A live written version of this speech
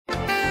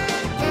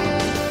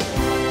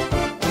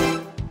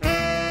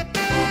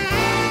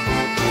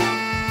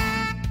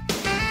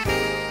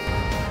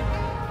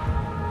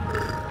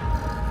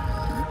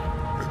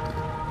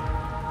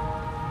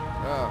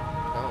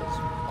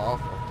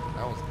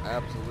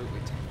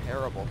absolutely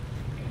terrible.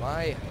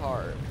 My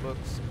heart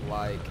looks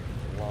like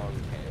lung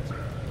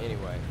cancer.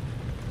 Anyway.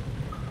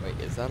 Wait,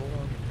 is that a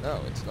lung?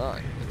 No, it's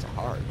not. It's a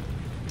heart.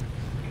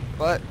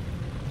 But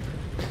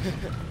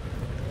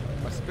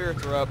my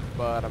spirits are up,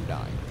 but I'm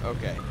dying.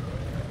 Okay.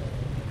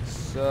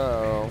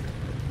 So,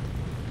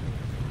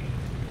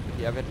 if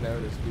you haven't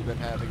noticed, we've been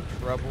having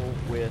trouble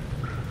with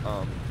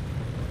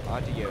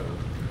audio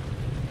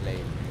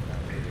lane. Not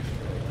really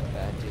sure what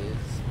that is.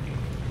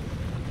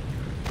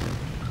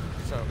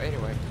 So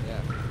anyway,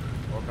 yeah.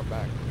 Welcome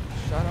back.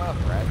 Shut up,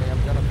 Bradley.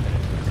 I'm gonna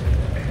finish this.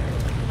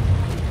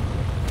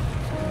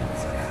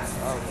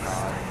 Oh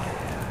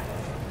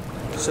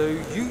God. So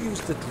you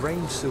used the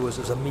drain sewers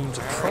as a means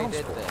of I did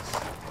transport? this.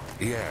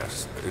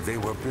 Yes, they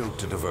were built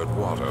to divert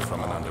water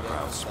from an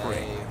underground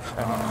spring,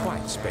 and are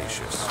quite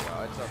spacious.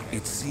 No, it's okay.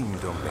 It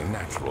seemed only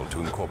natural to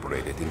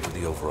incorporate it into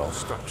the overall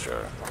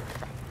structure.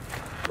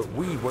 But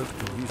we won't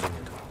be using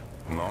it.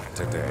 Not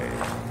today.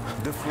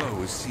 The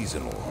flow is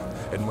seasonal,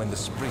 and when the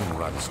spring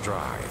runs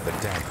dry, the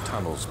damp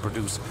tunnels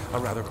produce a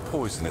rather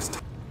poisonous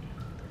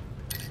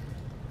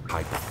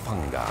type of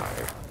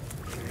fungi.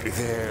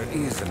 There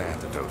is an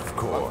antidote, of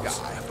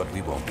course, but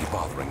we won't be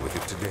bothering with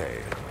it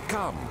today.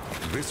 Come,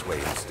 this way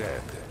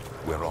instead.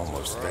 We're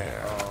almost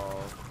there.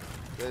 Oh,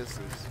 this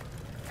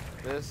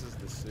is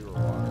the sewer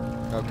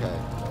water. Okay.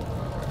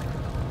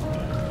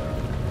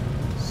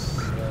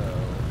 So,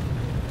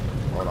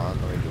 hold on,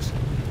 let me just.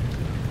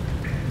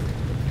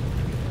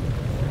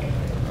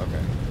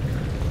 Okay.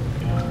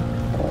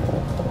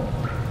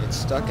 It's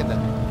stuck in the.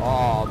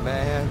 Oh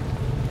man,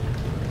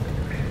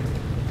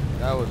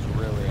 that was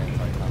really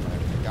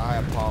anticlimactic. I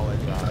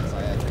apologize.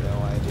 I had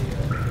no idea.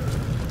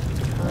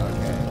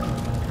 Okay.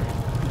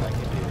 I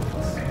can do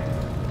this.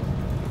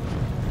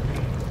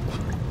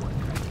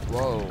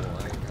 Whoa, I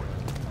ain't gonna...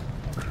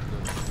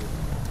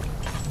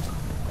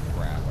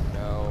 Crap,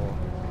 no.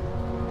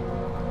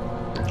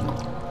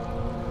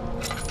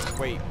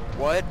 Wait,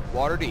 what?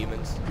 Water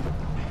demons?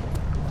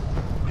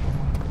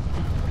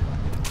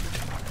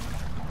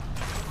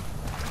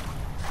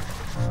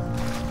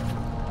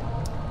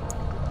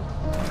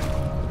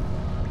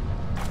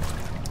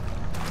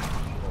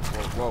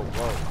 Whoa,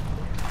 whoa.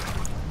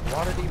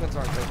 Water demons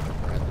aren't good for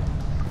Bradley.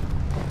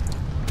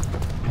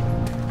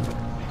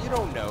 You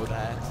don't know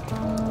that.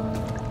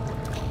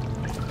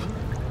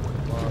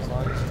 Well, as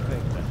long as you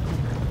think that.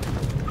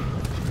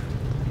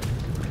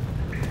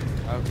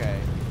 Okay.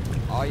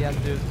 All you have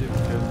to do is go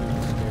through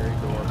the scary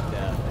door of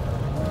death.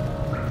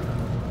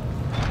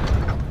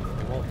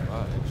 It won't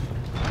budge.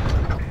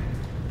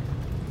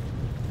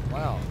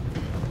 Wow.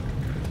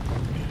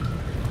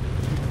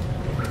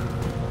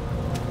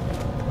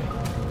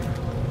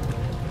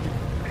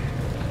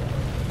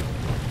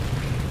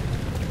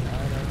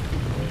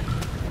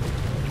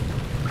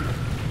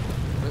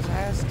 This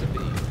has to be.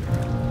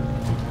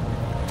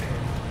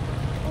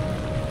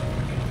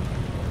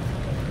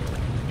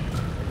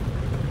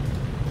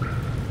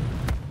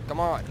 Come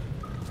on.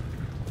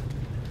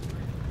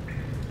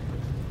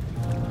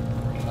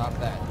 Stop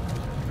that.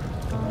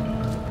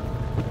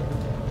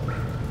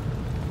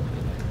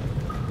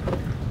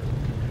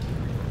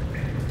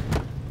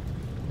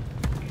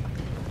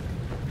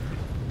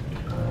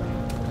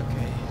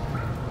 Okay.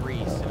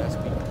 Greased. It has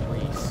to be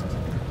greased.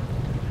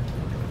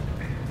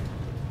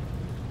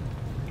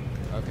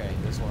 Okay,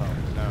 this will help.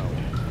 No.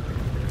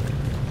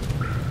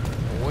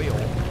 Oil.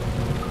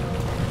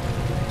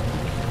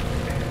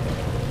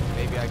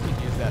 Maybe I could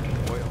use that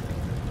oil.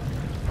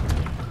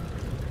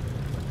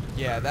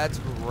 Yeah, that's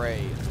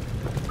great.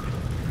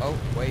 Oh,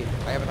 wait.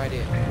 I have an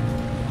idea.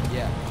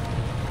 Yeah.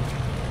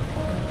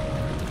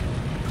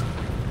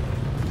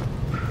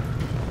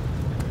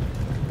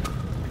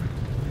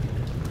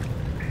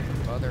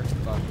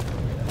 Motherfucker.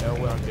 I know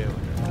what I'm doing.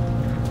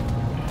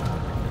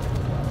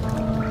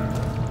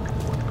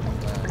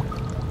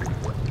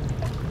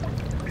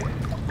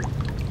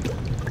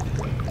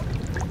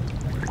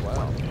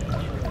 Wow.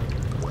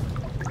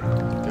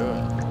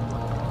 Good.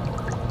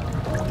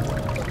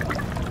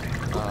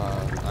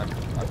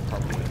 I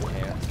probably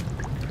can't.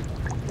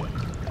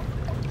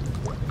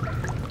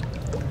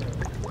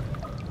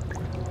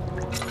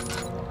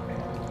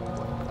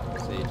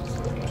 See, just...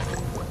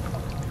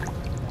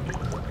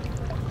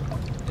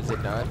 Is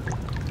it done?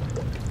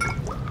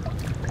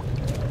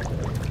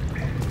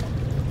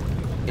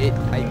 I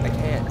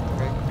can't,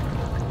 okay?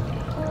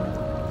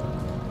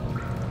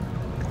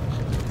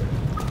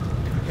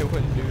 It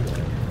wouldn't do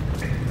that.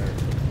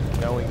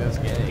 Knowing this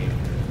game.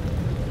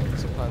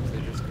 Sometimes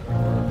they just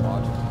ignore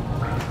logic.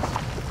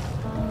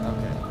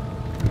 Okay.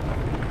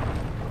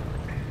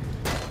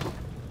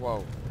 Whoa.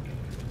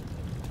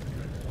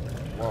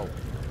 Whoa.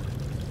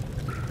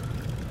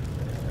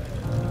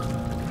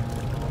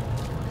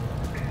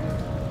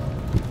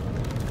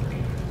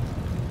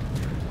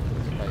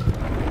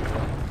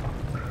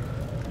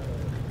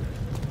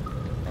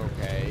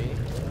 Okay.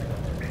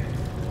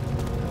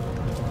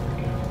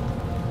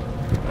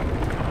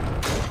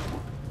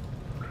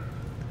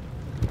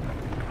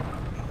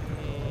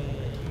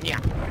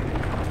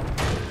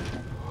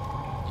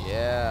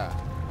 Yeah.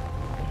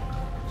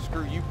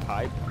 Screw you,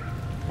 pipe.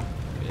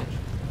 Bitch.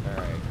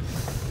 Alright.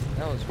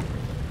 That was really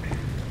weird.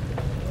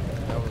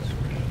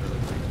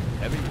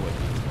 Heavy wood.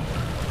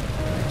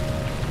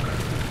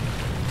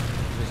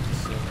 Just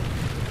assume.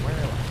 Where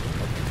am I?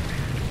 Okay.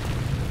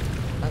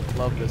 I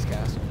love this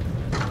castle.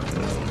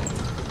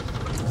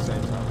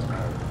 Same time.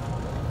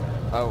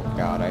 Oh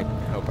god, I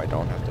hope I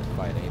don't have to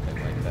fight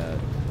anything like that.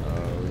 Oh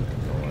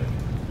lord.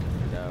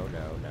 No,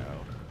 no, no.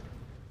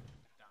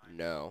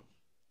 No.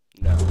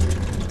 No.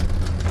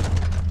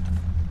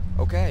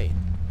 Okay.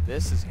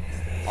 This is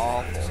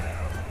awful.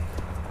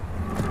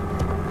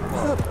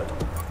 Herbert,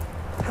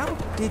 how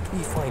did we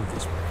find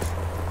this place?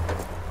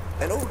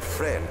 An old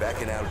friend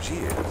back in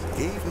Algiers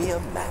gave me a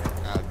map.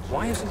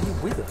 Why isn't he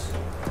with us?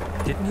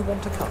 Didn't he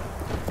want to come?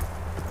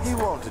 He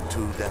wanted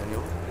to,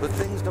 Daniel, but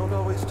things don't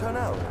always turn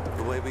out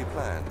the way we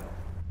planned.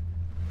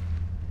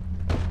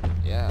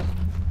 Yeah.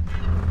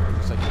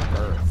 Just like your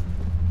birth.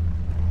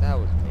 That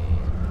was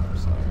mean. I'm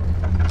sorry.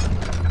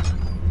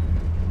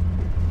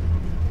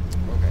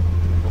 Okay.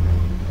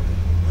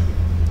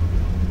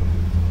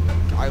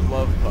 I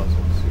love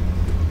puzzles.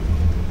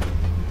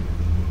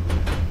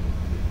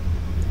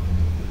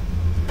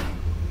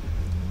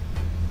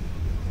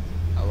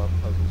 I love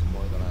puzzles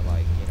more than I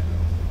like, you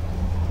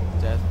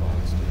know, death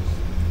monsters.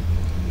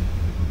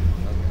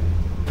 Okay.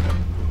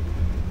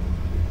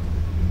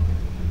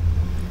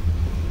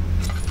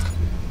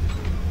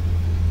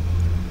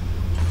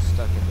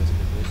 Stuck in this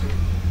position.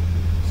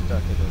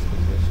 Stuck in this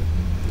position.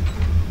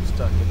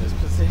 Stuck in this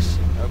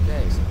position.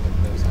 Okay, so look,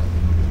 those have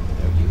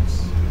no use.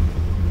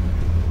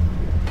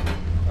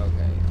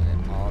 Okay, and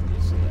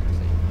obviously I'm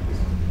saying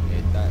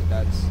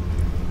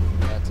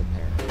that's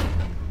apparent.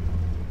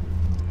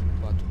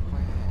 But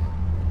where?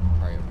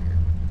 Right over here.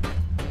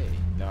 Hey,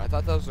 no, I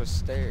thought those were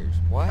stairs.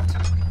 What?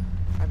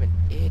 I'm an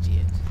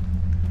idiot.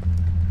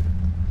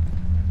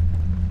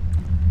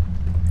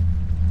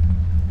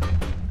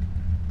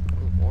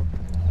 Ooh, more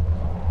plants.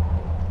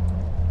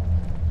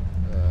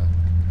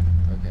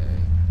 Okay.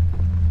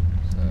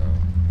 So.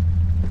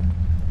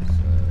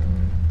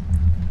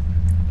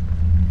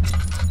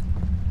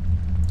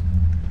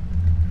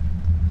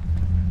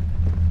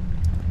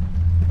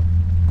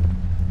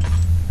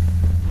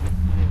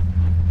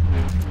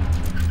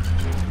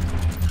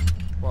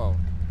 Whoa.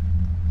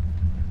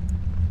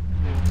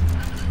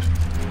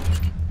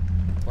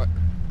 What?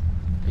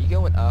 Are you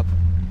going up?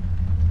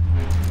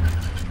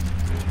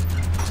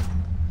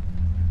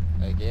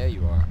 Like, yeah,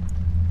 you are.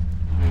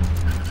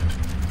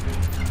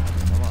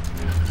 Come on.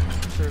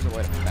 I'm sure there's a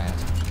way to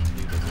faster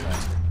do this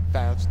faster.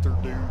 Faster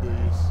do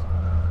this.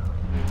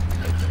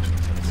 I hate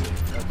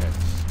this. Okay.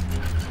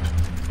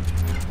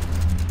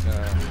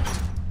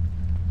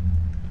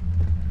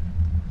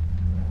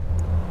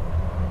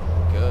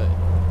 Good.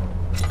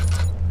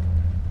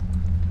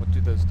 What do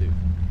those do?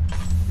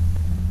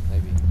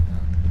 Maybe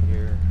down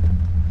here.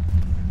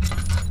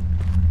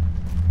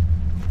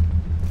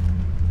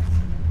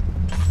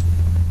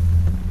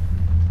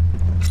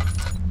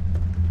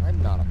 I'm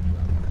not a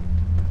plumber.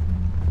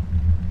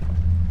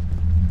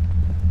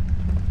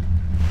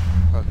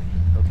 Okay,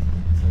 okay,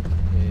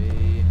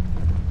 okay.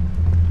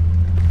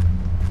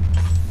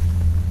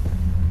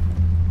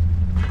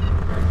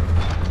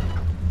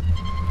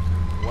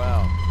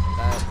 Well,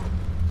 that.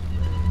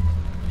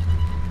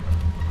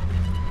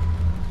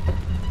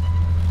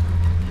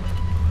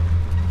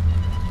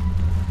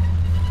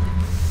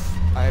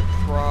 I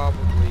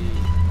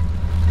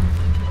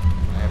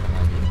have an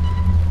idea.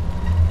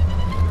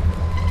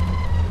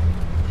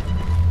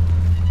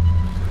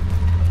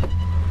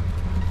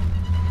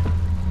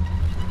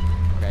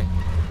 Okay.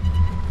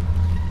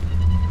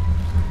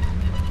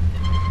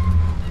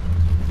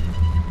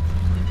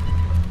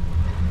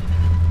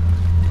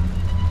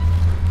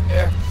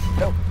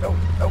 No, no,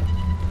 no.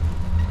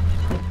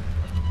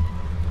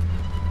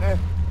 Okay,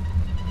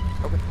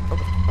 okay,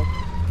 okay.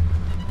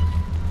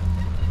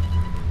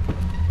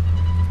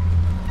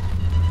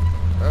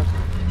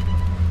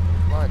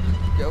 Come on, just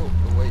go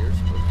the way you're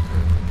supposed to.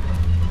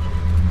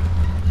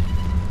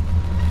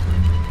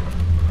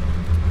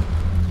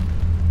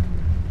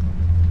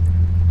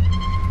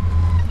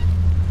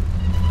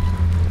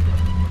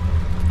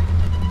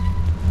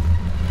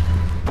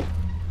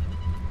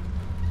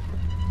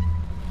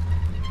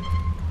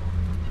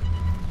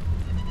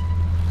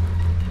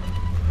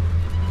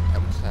 I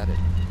almost had it.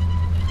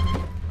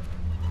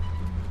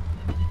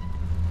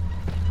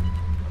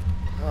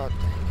 Oh,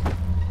 dang it.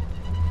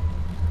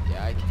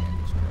 Yeah, I can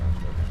just crouch.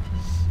 Okay.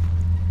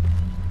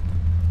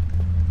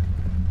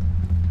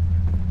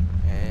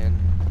 And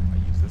I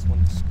use this one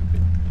to scoop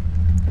it.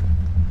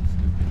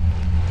 Scoop it.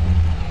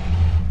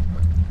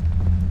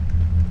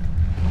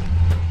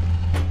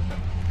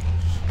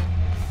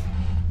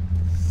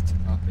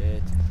 Stop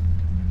it.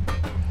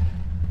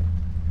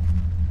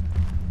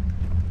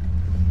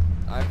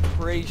 I'm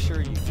pretty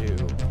sure you do.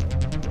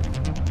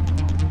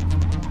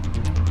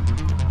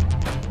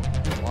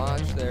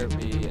 Watch there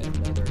be an